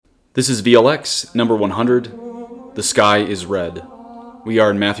This is VLX number 100. The sky is red. We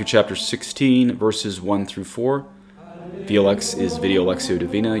are in Matthew chapter 16, verses 1 through 4. VLX is Video Lectio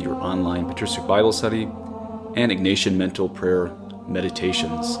Divina, your online patristic Bible study, and Ignatian Mental Prayer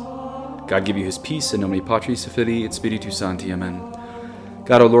Meditations. God give you his peace, in nomine Patris et Filii et Spiritus Sancti. Amen.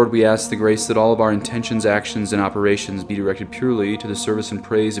 God, O Lord, we ask the grace that all of our intentions, actions, and operations be directed purely to the service and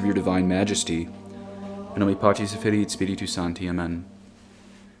praise of your divine majesty. In nomine Patris et Filii et Spiritus Sancti. Amen.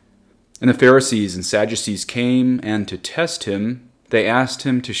 And the Pharisees and Sadducees came, and to test him, they asked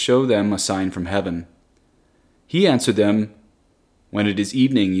him to show them a sign from heaven. He answered them, "When it is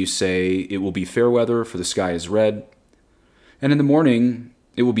evening, you say, 'It will be fair weather, for the sky is red.' And in the morning,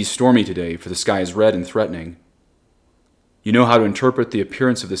 'It will be stormy today, for the sky is red and threatening.' You know how to interpret the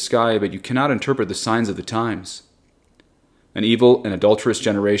appearance of the sky, but you cannot interpret the signs of the times. An evil and adulterous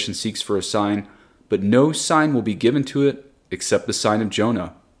generation seeks for a sign, but no sign will be given to it except the sign of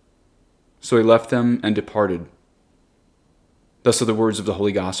Jonah." So he left them and departed. Thus are the words of the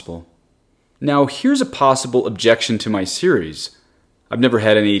Holy Gospel. Now, here's a possible objection to my series. I've never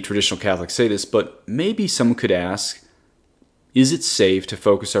had any traditional Catholics say this, but maybe someone could ask, is it safe to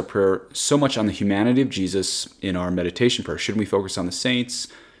focus our prayer so much on the humanity of Jesus in our meditation prayer? Shouldn't we focus on the saints?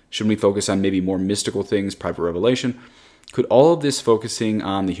 Shouldn't we focus on maybe more mystical things, private revelation? Could all of this focusing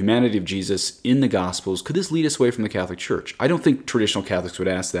on the humanity of Jesus in the Gospels, could this lead us away from the Catholic Church? I don't think traditional Catholics would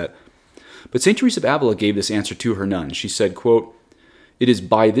ask that. But St. Teresa of Avila gave this answer to her nuns. She said, quote, "It is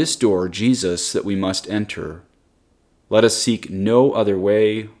by this door, Jesus, that we must enter. Let us seek no other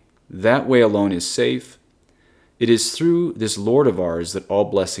way. That way alone is safe. It is through this Lord of ours that all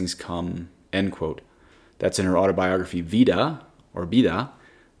blessings come." End quote. That's in her autobiography, Vida, or Vida,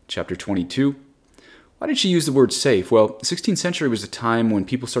 chapter 22. Why did she use the word safe? Well, the 16th century was a time when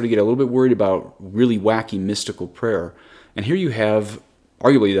people started to get a little bit worried about really wacky mystical prayer. And here you have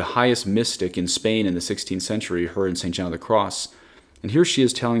arguably the highest mystic in Spain in the 16th century, her and St. John of the Cross. And here she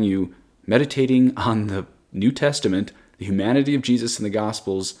is telling you, meditating on the New Testament, the humanity of Jesus in the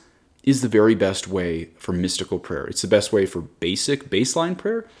Gospels, is the very best way for mystical prayer. It's the best way for basic baseline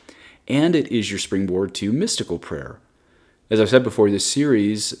prayer, and it is your springboard to mystical prayer. As I've said before, this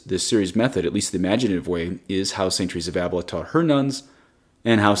series method, at least the imaginative way, is how St. Teresa of Avila taught her nuns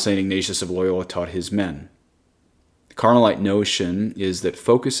and how St. Ignatius of Loyola taught his men. The Carmelite notion is that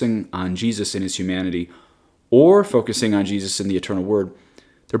focusing on Jesus in his humanity or focusing on Jesus in the eternal Word,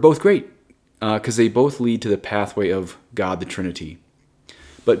 they're both great because they both lead to the pathway of God the Trinity.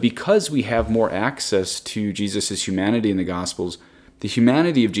 But because we have more access to Jesus' humanity in the Gospels, the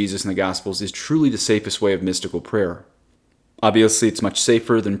humanity of Jesus in the Gospels is truly the safest way of mystical prayer. Obviously, it's much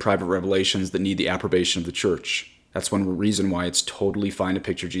safer than private revelations that need the approbation of the Church. That's one reason why it's totally fine to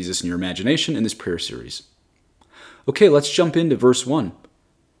picture Jesus in your imagination in this prayer series. Okay, let's jump into verse 1.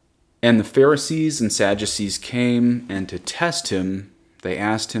 And the Pharisees and Sadducees came, and to test him, they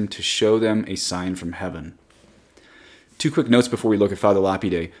asked him to show them a sign from heaven. Two quick notes before we look at Father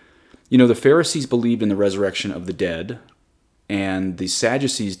Lapide. You know, the Pharisees believed in the resurrection of the dead, and the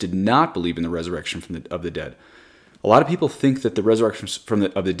Sadducees did not believe in the resurrection of the dead. A lot of people think that the resurrection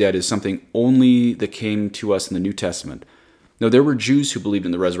of the dead is something only that came to us in the New Testament. No, there were Jews who believed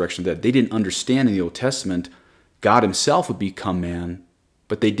in the resurrection of the dead. They didn't understand in the Old Testament God himself would become man,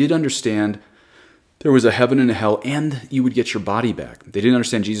 but they did understand there was a heaven and a hell, and you would get your body back. They didn't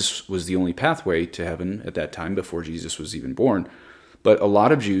understand Jesus was the only pathway to heaven at that time, before Jesus was even born. But a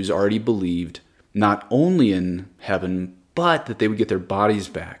lot of Jews already believed not only in heaven, but that they would get their bodies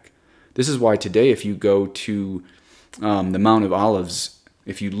back. This is why today, if you go to the Mount of Olives,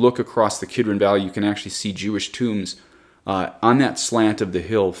 if you look across the Kidron Valley, you can actually see Jewish tombs on that slant of the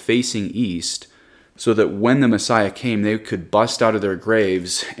hill facing east, so that when the Messiah came, they could bust out of their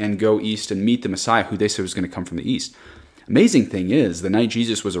graves and go east and meet the Messiah, who they said was going to come from the east. Amazing thing is, the night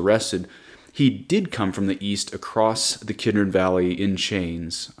Jesus was arrested, he did come from the east across the Kidron Valley in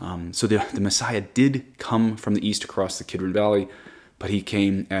chains. So the Messiah did come from the east across the Kidron Valley, but he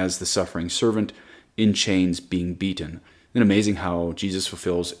came as the suffering servant in chains being beaten. Isn't it amazing how Jesus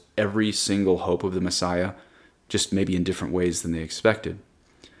fulfills every single hope of the Messiah, just maybe in different ways than they expected?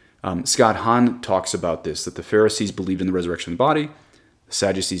 Scott Hahn talks about this, that the Pharisees believed in the resurrection of the body, the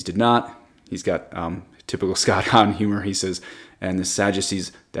Sadducees did not. He's got typical Scott Hahn humor. He says, and the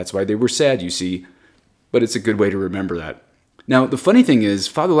Sadducees, that's why they were sad, you see. But it's a good way to remember that. Now, the funny thing is,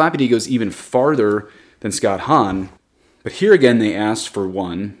 Father Lapide goes even farther than Scott Hahn, but here again they asked for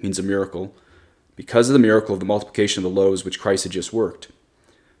one, means a miracle, because of the miracle of the multiplication of the loaves which Christ had just worked.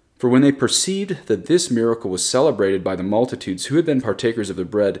 For when they perceived that this miracle was celebrated by the multitudes who had been partakers of the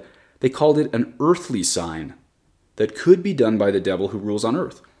bread, they called it an earthly sign that could be done by the devil who rules on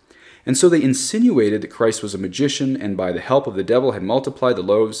earth. And so they insinuated that Christ was a magician and by the help of the devil had multiplied the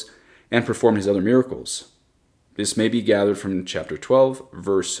loaves and performed his other miracles. This may be gathered from chapter 12,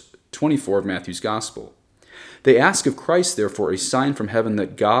 verse 24 of Matthew's Gospel. They ask of Christ, therefore, a sign from heaven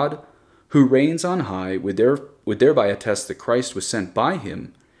that God, who reigns on high, would thereby attest that Christ was sent by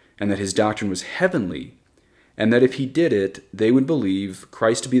him and that his doctrine was heavenly, and that if he did it, they would believe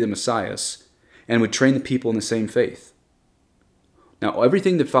Christ to be the Messiah and would train the people in the same faith. Now,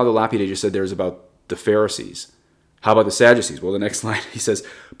 everything that Father Lapide just said there is about the Pharisees. How about the Sadducees? Well, the next line, he says,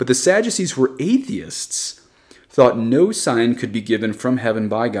 but the Sadducees were atheists, thought no sign could be given from heaven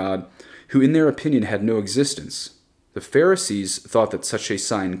by God, who in their opinion had no existence. The Pharisees thought that such a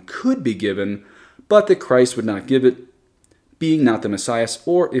sign could be given, but that Christ would not give it, being not the Messiah,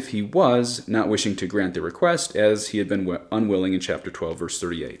 or if he was, not wishing to grant their request, as he had been unwilling in chapter 12, verse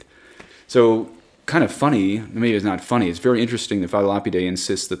 38. So, kind of funny, maybe it's not funny, it's very interesting that Father Lapide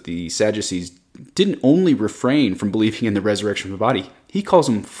insists that the Sadducees didn't only refrain from believing in the resurrection of the body, he calls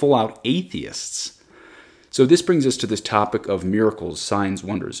them full-out atheists. So this brings us to this topic of miracles, signs,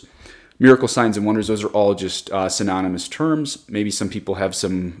 wonders. Miracle, signs, and wonders, those are all just synonymous terms. Maybe some people have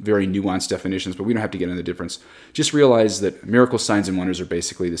some very nuanced definitions, but we don't have to get into the difference. Just realize that miracles, signs, and wonders are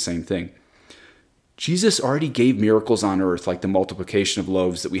basically the same thing. Jesus already gave miracles on earth, like the multiplication of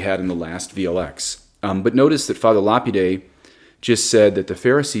loaves that we had in the last VLX. But notice that Father Lapide just said that the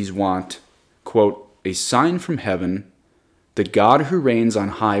Pharisees want, quote, a sign from heaven that God who reigns on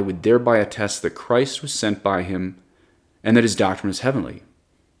high would thereby attest that Christ was sent by him and that his doctrine is heavenly.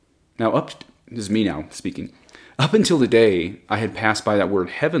 Now, this is me now speaking. Up until today, I had passed by that word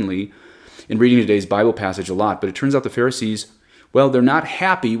heavenly in reading today's Bible passage a lot, but it turns out the Pharisees, well, they're not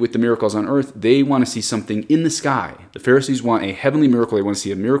happy with the miracles on earth. They want to see something in the sky. The Pharisees want a heavenly miracle. They want to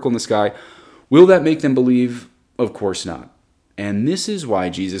see a miracle in the sky. Will that make them believe? Of course not. And this is why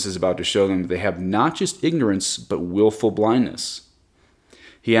Jesus is about to show them that they have not just ignorance, but willful blindness.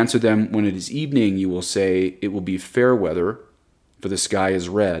 He answered them, when it is evening, you will say, it will be fair weather, for the sky is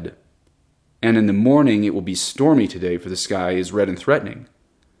red. And in the morning, it will be stormy today, for the sky is red and threatening.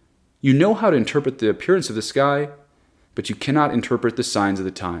 You know how to interpret the appearance of the sky, but you cannot interpret the signs of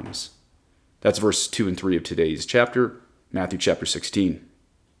the times. That's verse 2 and 3 of today's chapter, Matthew chapter 16.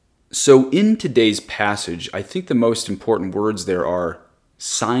 So in today's passage, I think the most important words there are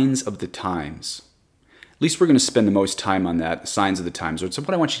signs of the times. At least we're going to spend the most time on that, signs of the times. It's what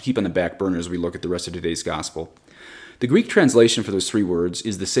I want you to keep on the back burner as we look at the rest of today's gospel. The Greek translation for those three words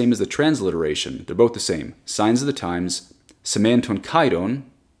is the same as the transliteration. They're both the same. Signs of the times, sementon kairon.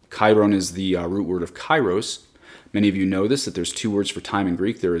 Kairon is the root word of kairos. Many of you know this, that there's two words for time in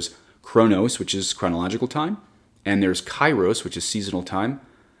Greek. There is chronos, which is chronological time, and there's kairos, which is seasonal time.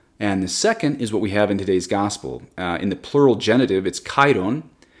 And the second is what we have in today's gospel. In the plural genitive, it's kairon.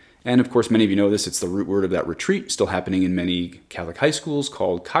 And of course, many of you know this, it's the root word of that retreat, still happening in many Catholic high schools,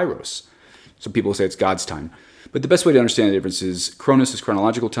 called kairos. So people say it's God's time. But the best way to understand the difference is chronos is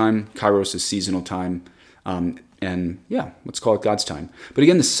chronological time, kairos is seasonal time, and yeah, let's call it God's time. But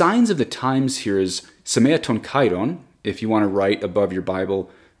again, the signs of the times here is semeaton kairon. If you want to write above your Bible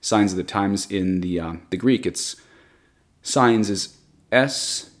signs of the times in the Greek, it's signs is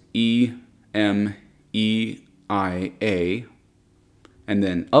S-E-M-E-I-A, and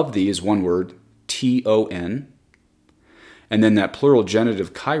then of thee is one word, T-O-N, and then that plural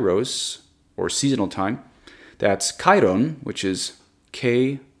genitive kairos, or seasonal time, that's kairon, which is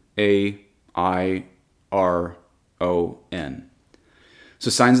K-A-I-R-O-N. So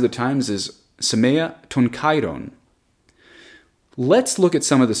signs of the times is semea ton kairon. Let's look at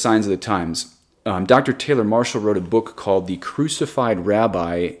some of the signs of the times. Dr. Taylor Marshall wrote a book called The Crucified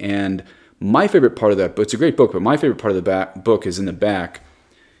Rabbi, and my favorite part of that book, it's a great book, but my favorite part of the book is in the back.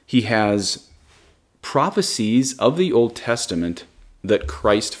 He has prophecies of the Old Testament that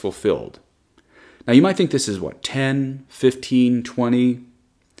Christ fulfilled. Now, you might think this is, 10, 15, 20?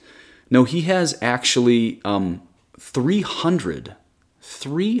 No, he has actually 300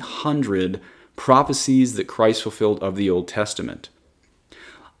 prophecies that Christ fulfilled of the Old Testament.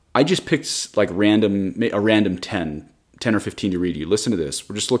 I just picked like a random 10 or 15 to read you. Listen to this.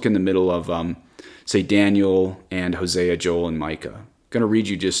 We're just looking in the middle of, say, Daniel and Hosea, Joel, and Micah. I'm going to read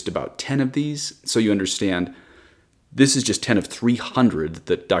you just about 10 of these so you understand. This is just 10 of 300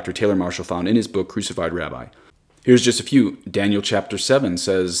 that Dr. Taylor Marshall found in his book, Crucified Rabbi. Here's just a few. Daniel chapter 7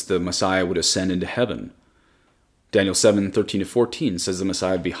 says the Messiah would ascend into heaven. Daniel 7:13-14 says the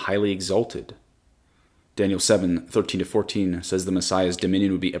Messiah would be highly exalted. Daniel 7:13-14 says the Messiah's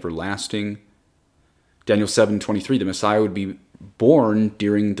dominion would be everlasting. Daniel 7:23, the Messiah would be born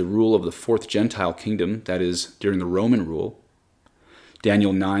during the rule of the fourth Gentile kingdom, that is, during the Roman rule.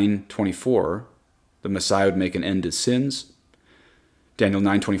 Daniel 9:24, the Messiah would make an end to sins. Daniel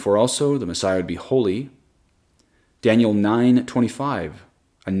 9:24 also, the Messiah would be holy. Daniel 9:25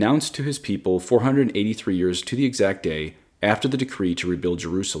 announced to his people 483 years to the exact day after the decree to rebuild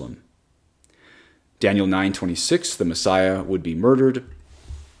Jerusalem. Daniel 9:26, the Messiah would be murdered.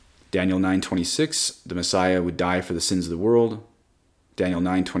 Daniel 9:26, the Messiah would die for the sins of the world. Daniel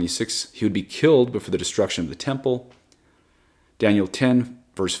 9:26, he would be killed before the destruction of the temple. Daniel 10,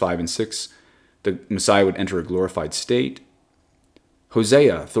 verse 5 and 6, the Messiah would enter a glorified state.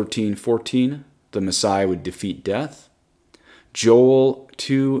 Hosea 13:14, the Messiah would defeat death. Joel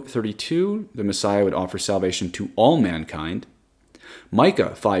 2:32, the Messiah would offer salvation to all mankind.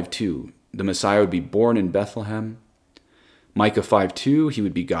 Micah 5:2, the Messiah would be born in Bethlehem. Micah 5:2, he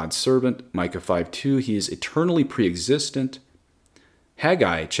would be God's servant. Micah 5:2, he is eternally pre-existent.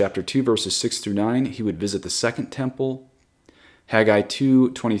 Haggai chapter 2, verses 6 through 9, he would visit the second temple. Haggai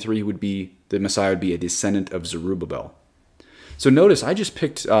 2:23, the Messiah would be a descendant of Zerubbabel. So notice, I just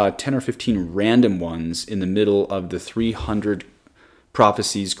picked 10 or 15 random ones in the middle of the 300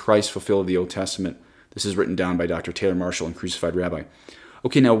 prophecies Christ fulfilled of the Old Testament. This is written down by Dr. Taylor Marshall in Crucified Rabbi.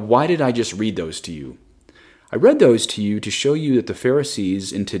 Okay, now why did I just read those to you? I read those to you to show you that the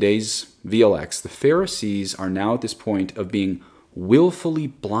Pharisees in today's VLX, the Pharisees are now at this point of being willfully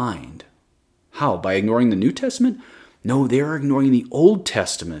blind. How? By ignoring the New Testament? No, they're ignoring the Old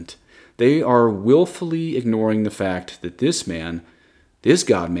Testament. They are willfully ignoring the fact that this man, this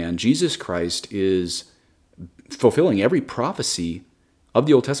God-man, Jesus Christ, is fulfilling every prophecy of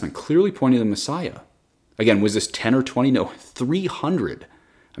the Old Testament, clearly pointing to the Messiah. Again, was this 10 or 20? No, 300.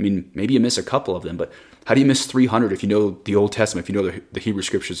 I mean, maybe you miss a couple of them, but how do you miss 300 if you know the Old Testament, if you know the Hebrew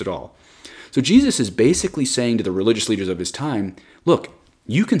Scriptures at all? So Jesus is basically saying to the religious leaders of his time, look,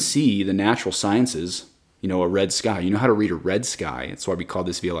 you can see the natural sciences, a red sky. You know how to read a red sky. That's why we call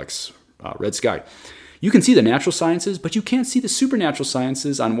this VLX red sky. You can see the natural sciences, but you can't see the supernatural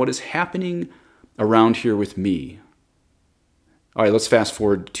sciences on what is happening around here with me. All right, let's fast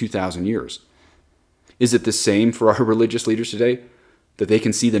forward 2,000 years. Is it the same for our religious leaders today? That they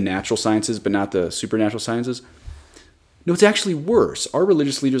can see the natural sciences, but not the supernatural sciences? No, it's actually worse. Our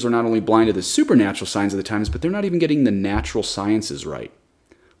religious leaders are not only blind to the supernatural signs of the times, but they're not even getting the natural sciences right.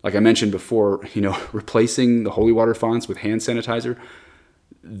 Like I mentioned before, replacing the holy water fonts with hand sanitizer,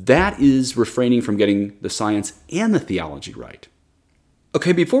 that is refraining from getting the science and the theology right.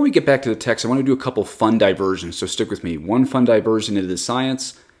 Okay, before we get back to the text, I want to do a couple fun diversions, so stick with me. One fun diversion into the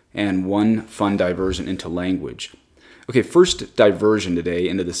science and one fun diversion into language. Okay, first diversion today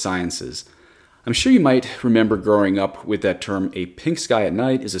into the sciences. I'm sure you might remember growing up with that term, a pink sky at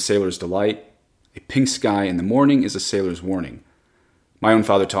night is a sailor's delight. A pink sky in the morning is a sailor's warning. My own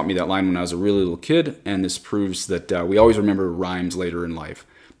father taught me that line when I was a really little kid, and this proves that we always remember rhymes later in life.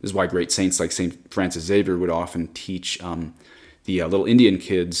 This is why great saints like St. Francis Xavier would often teach the little Indian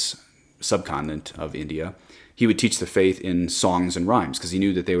kids, subcontinent of India. He would teach the faith in songs and rhymes because he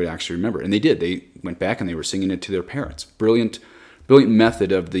knew that they would actually remember. And they did. They went back and they were singing it to their parents. Brilliant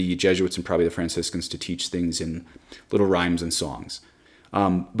method of the Jesuits and probably the Franciscans to teach things in little rhymes and songs.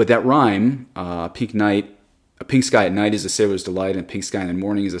 But that rhyme, a pink sky at night is a sailor's delight, and a pink sky in the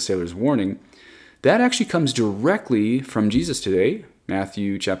morning is a sailor's warning, that actually comes directly from Jesus today,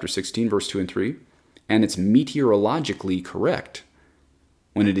 Matthew chapter 16, verse 2 and 3, and it's meteorologically correct.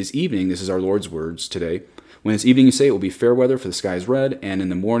 When it is evening, this is our Lord's words today, when it's evening you say it will be fair weather for the sky is red, and in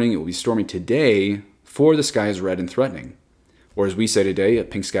the morning it will be stormy today for the sky is red and threatening. Or as we say today, a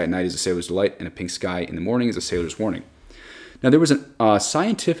pink sky at night is a sailor's delight, and a pink sky in the morning is a sailor's warning. Now there was a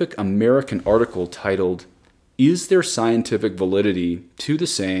Scientific American article titled, "Is there scientific validity to the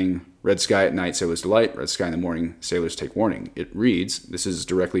saying, red sky at night, sailor's delight, red sky in the morning, sailors take warning?" It reads, this is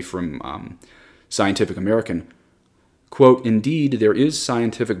directly from Scientific American, quote, "Indeed, there is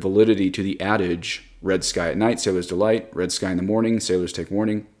scientific validity to the adage, red sky at night, sailors delight, red sky in the morning, sailors take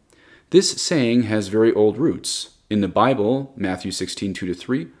warning. This saying has very old roots. In the Bible, Matthew 16,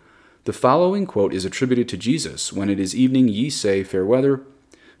 2-3, the following quote is attributed to Jesus. When it is evening, ye say, fair weather,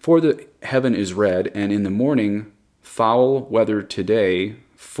 for the heaven is red, and in the morning, foul weather today,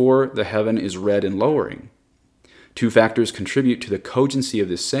 for the heaven is red and lowering. Two factors contribute to the cogency of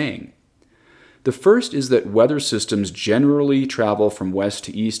this saying. The first is that weather systems generally travel from west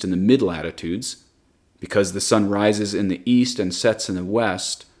to east in the mid-latitudes. Because the sun rises in the east and sets in the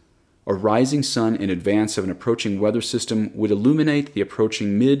west, a rising sun in advance of an approaching weather system would illuminate the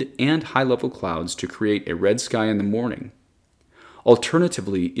approaching mid- and high-level clouds to create a red sky in the morning.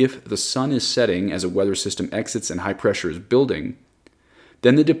 Alternatively, if the sun is setting as a weather system exits and high pressure is building,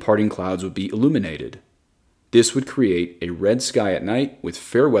 then the departing clouds would be illuminated. This would create a red sky at night with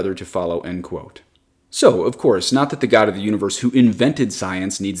fair weather to follow, end quote. So, of course, not that the God of the universe who invented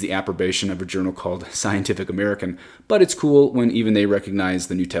science needs the approbation of a journal called Scientific American, but it's cool when even they recognize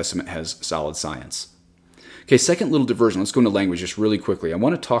the New Testament has solid science. Okay, second little diversion. Let's go into language just really quickly. I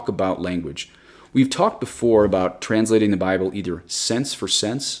want to talk about language. We've talked before about translating the Bible either sense for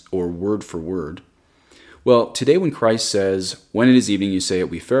sense or word for word. Well, today when Christ says, when it is evening, you say it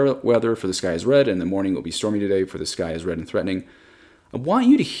will be fair weather, for the sky is red, and in the morning it will be stormy today, for the sky is red and threatening. I want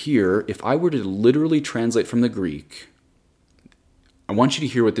you to hear, if I were to literally translate from the Greek, I want you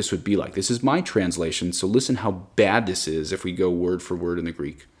to hear what this would be like. This is my translation, so listen how bad this is if we go word for word in the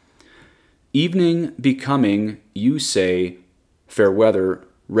Greek. Evening becoming, you say, fair weather,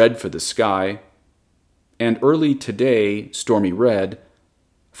 red for the sky, and early today, stormy red,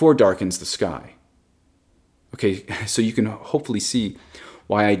 for darkens the sky. Okay, so you can hopefully see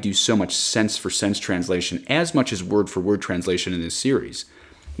why I do so much sense for sense translation as much as word for word translation in this series.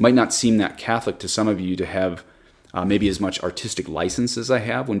 It might not seem that Catholic to some of you to have maybe as much artistic license as I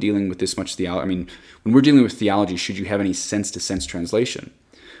have when dealing with this much theology. I mean, when we're dealing with theology, should you have any sense to sense translation?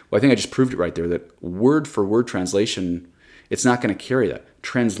 Well, I think I just proved it right there that word for word translation, it's not going to carry that.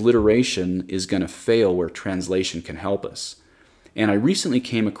 Transliteration is going to fail where translation can help us. And I recently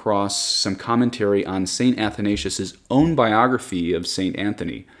came across some commentary on St. Athanasius' own biography of St.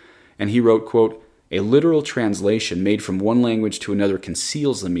 Anthony. And he wrote, quote, "A literal translation made from one language to another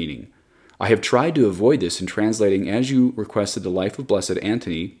conceals the meaning. I have tried to avoid this in translating as you requested the life of Blessed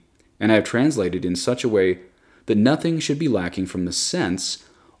Antony, and I have translated in such a way that nothing should be lacking from the sense,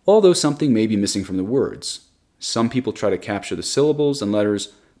 although something may be missing from the words. Some people try to capture the syllables and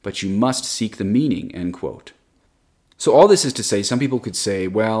letters, but you must seek the meaning," end quote. So all this is to say, some people could say,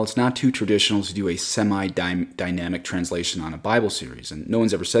 well, it's not too traditional to do a semi-dynamic translation on a Bible series, and no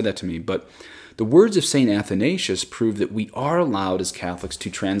one's ever said that to me, but the words of St. Athanasius prove that we are allowed as Catholics to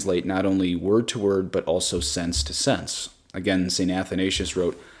translate not only word to word, but also sense to sense. Again, St. Athanasius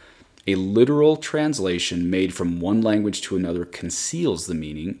wrote, "A literal translation made from one language to another conceals the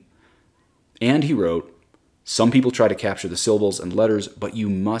meaning," and he wrote, "Some people try to capture the syllables and letters, but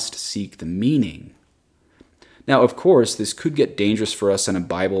you must seek the meaning." Now, of course, this could get dangerous for us in a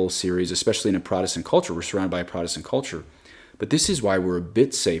Bible series, especially in a Protestant culture. We're surrounded by a Protestant culture. But this is why we're a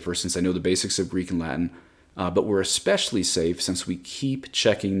bit safer, since I know the basics of Greek and Latin. But we're especially safe since we keep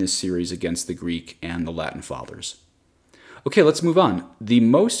checking this series against the Greek and the Latin fathers. Okay, let's move on. The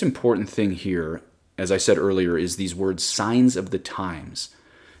most important thing here, as I said earlier, is these words, signs of the times.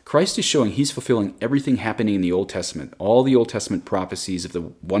 Christ is showing he's fulfilling everything happening in the Old Testament. All the Old Testament prophecies of the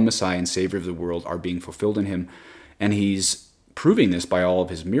one Messiah and Savior of the world are being fulfilled in him, and he's proving this by all of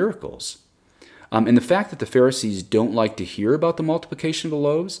his miracles. And the fact that the Pharisees don't like to hear about the multiplication of the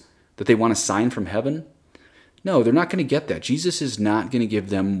loaves, that they want a sign from heaven, no, they're not going to get that. Jesus is not going to give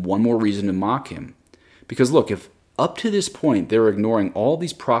them one more reason to mock him. Because look, if up to this point they're ignoring all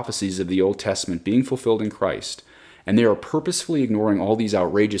these prophecies of the Old Testament being fulfilled in Christ, and they are purposefully ignoring all these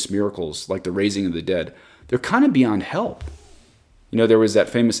outrageous miracles like the raising of the dead, they're kind of beyond help. You know, there was that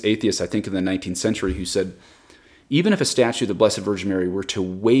famous atheist, I think in the 19th century, who said, even if a statue of the Blessed Virgin Mary were to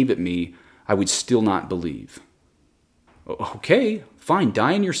wave at me, I would still not believe. Okay, fine,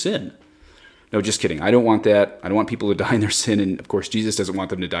 die in your sin. No, just kidding. I don't want that. I don't want people to die in their sin, and of course Jesus doesn't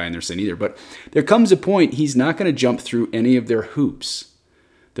want them to die in their sin either. But there comes a point he's not going to jump through any of their hoops.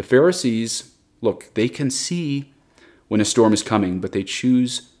 The Pharisees, look, they can see when a storm is coming, but they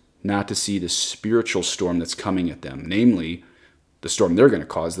choose not to see the spiritual storm that's coming at them, namely the storm they're going to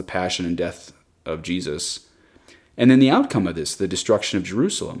cause, the passion and death of Jesus. And then the outcome of this, the destruction of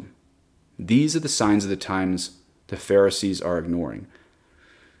Jerusalem. These are the signs of the times the Pharisees are ignoring.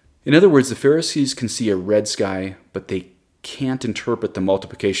 In other words, the Pharisees can see a red sky, but they can't interpret the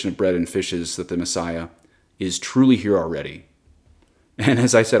multiplication of bread and fishes that the Messiah is truly here already. And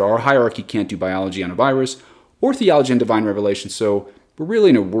as I said, our hierarchy can't do biology on a virus or theology and divine revelation, so we're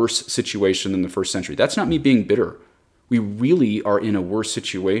really in a worse situation than the first century. That's not me being bitter. We really are in a worse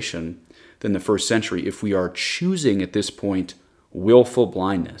situation than the first century if we are choosing at this point willful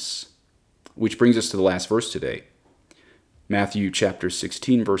blindness. Which brings us to the last verse today. Matthew chapter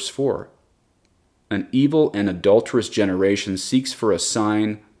 16, verse 4. "An evil and adulterous generation seeks for a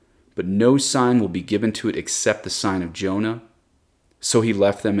sign, but no sign will be given to it except the sign of Jonah. So he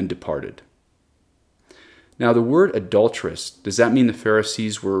left them and departed." Now, the word adulterous, does that mean the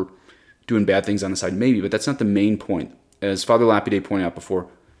Pharisees were doing bad things on the side? Maybe, but that's not the main point. As Father Lapide pointed out before,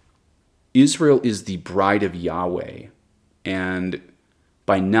 Israel is the bride of Yahweh. And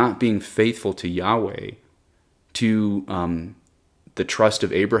by not being faithful to Yahweh, to the trust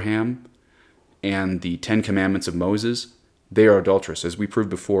of Abraham, and the 10 Commandments of Moses, they are adulterous. As we proved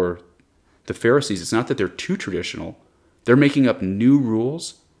before, the Pharisees, it's not that they're too traditional. They're making up new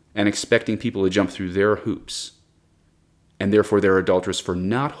rules and expecting people to jump through their hoops. And therefore they're adulterous for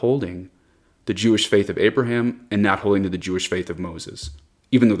not holding the Jewish faith of Abraham and not holding to the Jewish faith of Moses,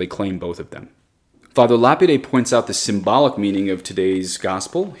 even though they claim both of them. Father Lapide points out the symbolic meaning of today's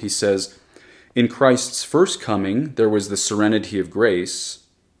gospel. He says, in Christ's first coming, there was the serenity of grace.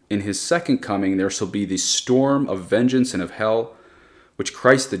 In his second coming, there shall be the storm of vengeance and of hell, which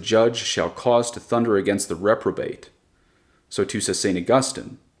Christ the judge shall cause to thunder against the reprobate. So too says St.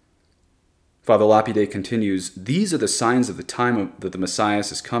 Augustine. Father Lapide continues, these are the signs of the time that the Messiah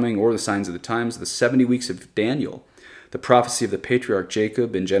is coming, or the signs of the times, the 70 weeks of Daniel, the prophecy of the patriarch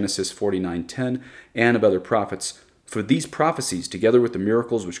Jacob in Genesis 49:10, and of other prophets. For these prophecies, together with the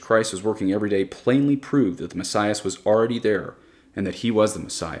miracles which Christ was working every day, plainly prove that the Messiah was already there, and that he was the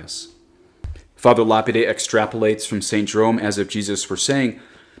Messiah. Father Lapide extrapolates from St. Jerome as if Jesus were saying,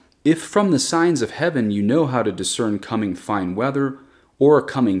 if from the signs of heaven you know how to discern coming fine weather or a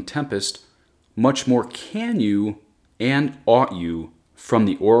coming tempest, much more can you and ought you from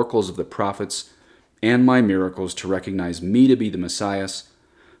the oracles of the prophets and my miracles to recognize me to be the Messiah,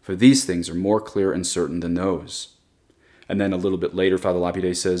 for these things are more clear and certain than those. And then a little bit later, Father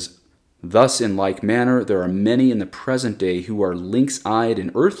Lapide says, thus in like manner there are many in the present day who are lynx-eyed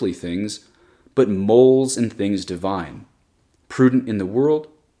in earthly things, but moles in things divine, prudent in the world,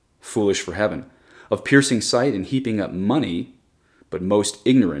 foolish for heaven, of piercing sight and heaping up money, but most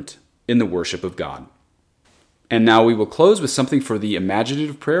ignorant in the worship of God. And now we will close with something for the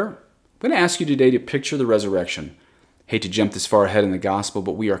imaginative prayer. I'm going to ask you today to picture the resurrection. Hate to jump this far ahead in the gospel,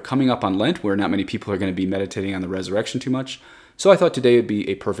 but we are coming up on Lent, where not many people are going to be meditating on the resurrection too much. So I thought today would be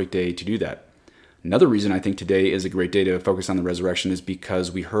a perfect day to do that. Another reason I think today is a great day to focus on the resurrection is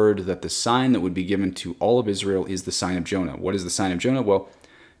because we heard that the sign that would be given to all of Israel is the sign of Jonah. What is the sign of Jonah? Well,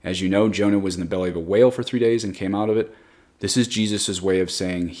 as you know, Jonah was in the belly of a whale for 3 days and came out of it. This is Jesus' way of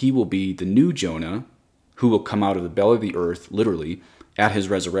saying he will be the new Jonah who will come out of the belly of the earth, literally, at his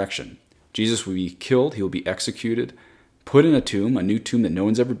resurrection. Jesus will be killed, he will be executed, put in a tomb, a new tomb that no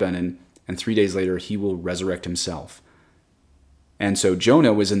one's ever been in, and 3 days later he will resurrect himself. And so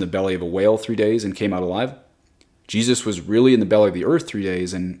Jonah was in the belly of a whale 3 days and came out alive. Jesus was really in the belly of the earth 3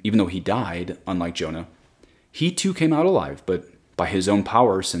 days, and even though he died, unlike Jonah, he too came out alive, but by his own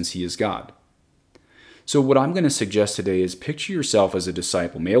power since he is God. So what I'm going to suggest today is picture yourself as a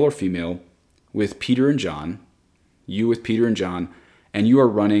disciple, male or female, with Peter and John, you with Peter and John, and you are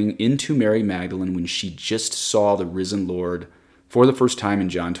running into Mary Magdalene when she just saw the risen Lord for the first time in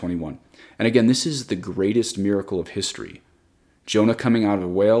John 21. And again, this is the greatest miracle of history. Jonah coming out of a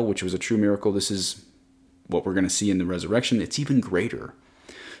whale, which was a true miracle. This is what we're going to see in the resurrection. It's even greater.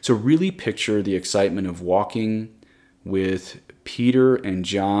 So really picture the excitement of walking with Peter and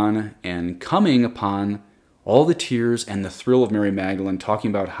John and coming upon all the tears and the thrill of Mary Magdalene,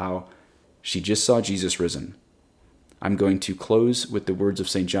 talking about how she just saw Jesus risen. I'm going to close with the words of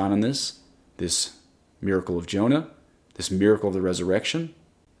St. John on this miracle of Jonah, this miracle of the resurrection.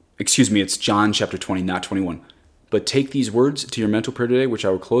 Excuse me, it's John chapter 20, not 21. But take these words to your mental prayer today, which I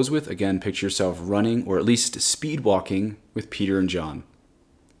will close with. Again, picture yourself running, or at least speed walking, with Peter and John.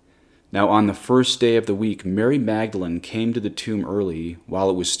 Now on the first day of the week, Mary Magdalene came to the tomb early while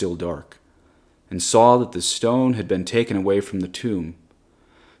it was still dark, and saw that the stone had been taken away from the tomb.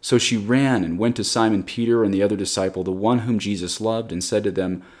 So she ran and went to Simon Peter and the other disciple, the one whom Jesus loved, and said to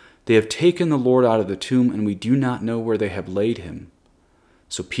them, "They have taken the Lord out of the tomb, and we do not know where they have laid him."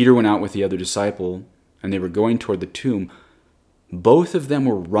 So Peter went out with the other disciple, and they were going toward the tomb. Both of them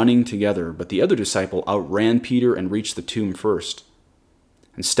were running together, but the other disciple outran Peter and reached the tomb first.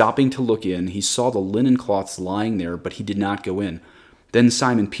 And stopping to look in, he saw the linen cloths lying there, but he did not go in. Then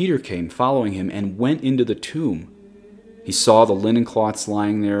Simon Peter came, following him, and went into the tomb. He saw the linen cloths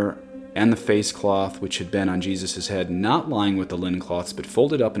lying there, and the face cloth which had been on Jesus' head, not lying with the linen cloths, but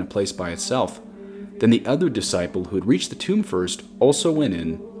folded up in a place by itself. Then the other disciple, who had reached the tomb first, also went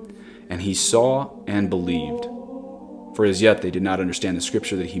in, and he saw and believed. For as yet they did not understand the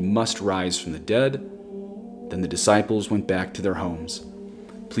scripture that he must rise from the dead. Then the disciples went back to their homes.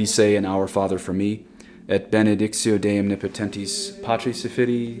 Please say an Our Father for me. Et benedictio Dei omnipotentis, Patris et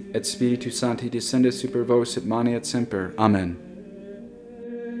Filii, et Spiritus Sancti descendet super vos et maneat semper. Amen.